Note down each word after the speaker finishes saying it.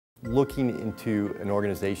Looking into an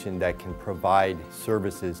organization that can provide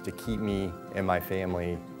services to keep me and my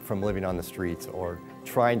family from living on the streets or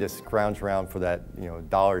trying to scrounge around for that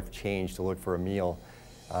dollar of change to look for a meal,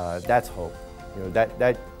 that's hope.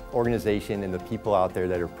 That organization and the people out there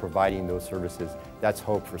that are providing those services, that's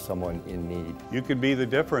hope for someone in need. You can be the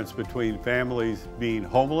difference between families being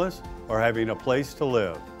homeless or having a place to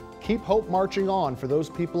live. Keep hope marching on for those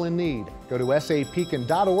people in need. Go to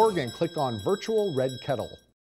sapekin.org and click on Virtual Red Kettle.